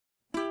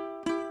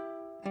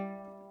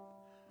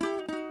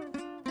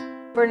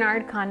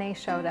Bernard Kane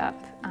showed up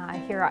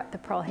here at the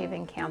Pearl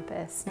Haven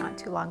campus not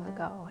too long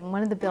ago. And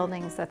one of the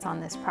buildings that's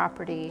on this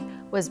property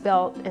was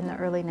built in the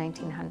early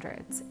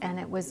 1900s, and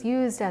it was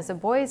used as a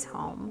boys'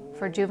 home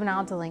for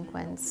juvenile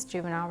delinquents,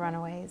 juvenile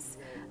runaways,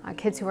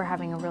 kids who were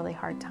having a really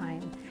hard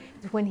time.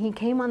 When he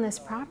came on this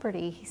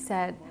property, he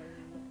said,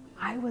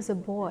 "I was a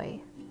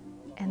boy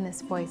in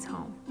this boys'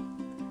 home,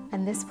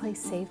 and this place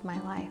saved my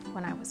life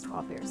when I was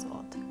 12 years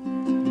old."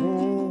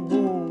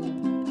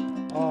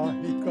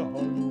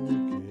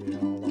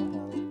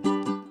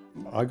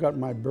 I got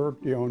my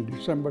birthday on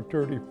December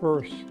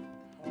 31st,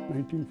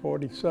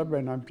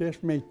 1947. I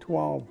just made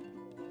 12.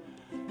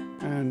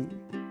 And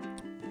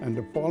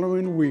the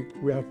following week,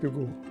 we have to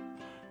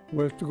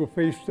go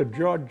face the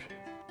judge.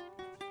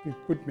 He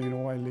put me in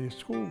YLA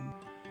school.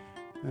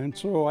 And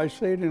so I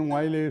stayed in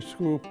YLA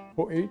school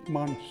for 8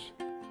 months.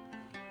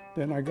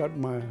 Then I got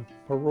my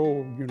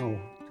parole, to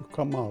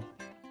come out.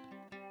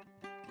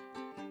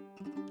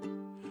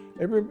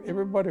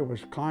 Everybody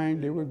was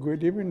kind, they were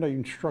good, even the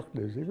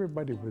instructors,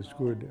 everybody was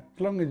good. As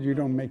long as you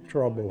don't make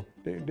trouble,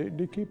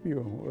 they keep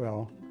you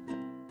well.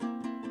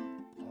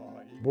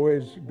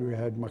 Boys, we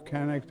had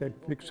mechanics that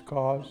fixed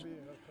cars,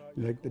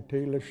 like the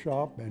tailor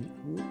shop, and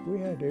we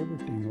had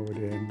everything over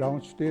there. And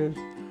downstairs,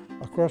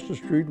 across the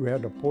street, we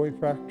had a poi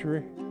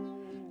factory,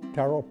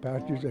 taro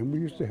patches, and we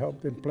used to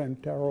help them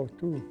plant taro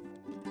too.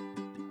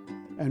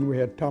 And we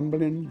had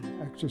tumbling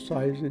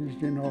exercises,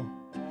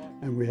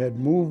 and we had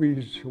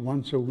movies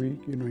once a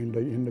week,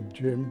 in the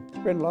gym.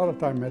 Spent a lot of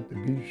time at the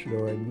beach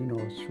though,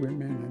 and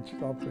swimming and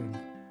stuff. And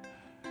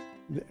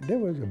that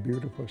was a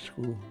beautiful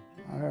school.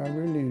 I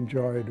really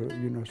enjoyed,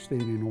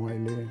 staying in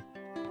YLA.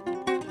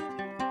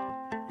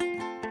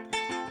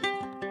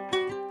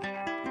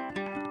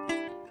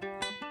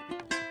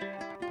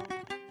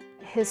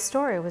 His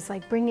story was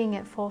like bringing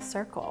it full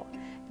circle.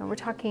 We're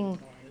talking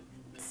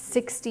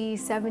 60,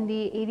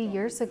 70, 80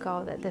 years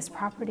ago that this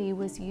property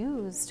was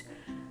used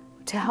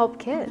to help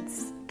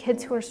kids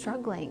who are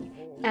struggling.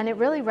 And it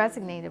really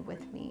resonated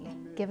with me,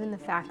 given the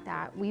fact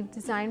that we've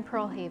designed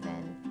Pearl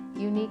Haven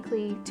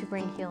uniquely to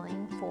bring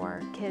healing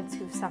for kids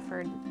who've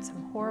suffered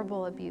some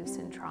horrible abuse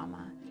and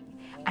trauma.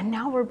 And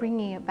now we're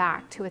bringing it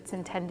back to its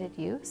intended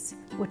use,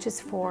 which is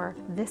for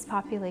this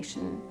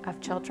population of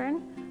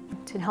children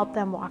to help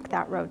them walk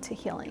that road to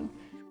healing.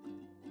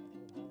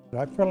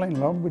 I fell in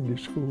love with the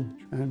school,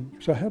 and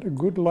so I had a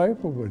good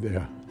life over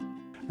there.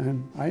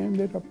 And I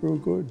ended up real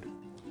good.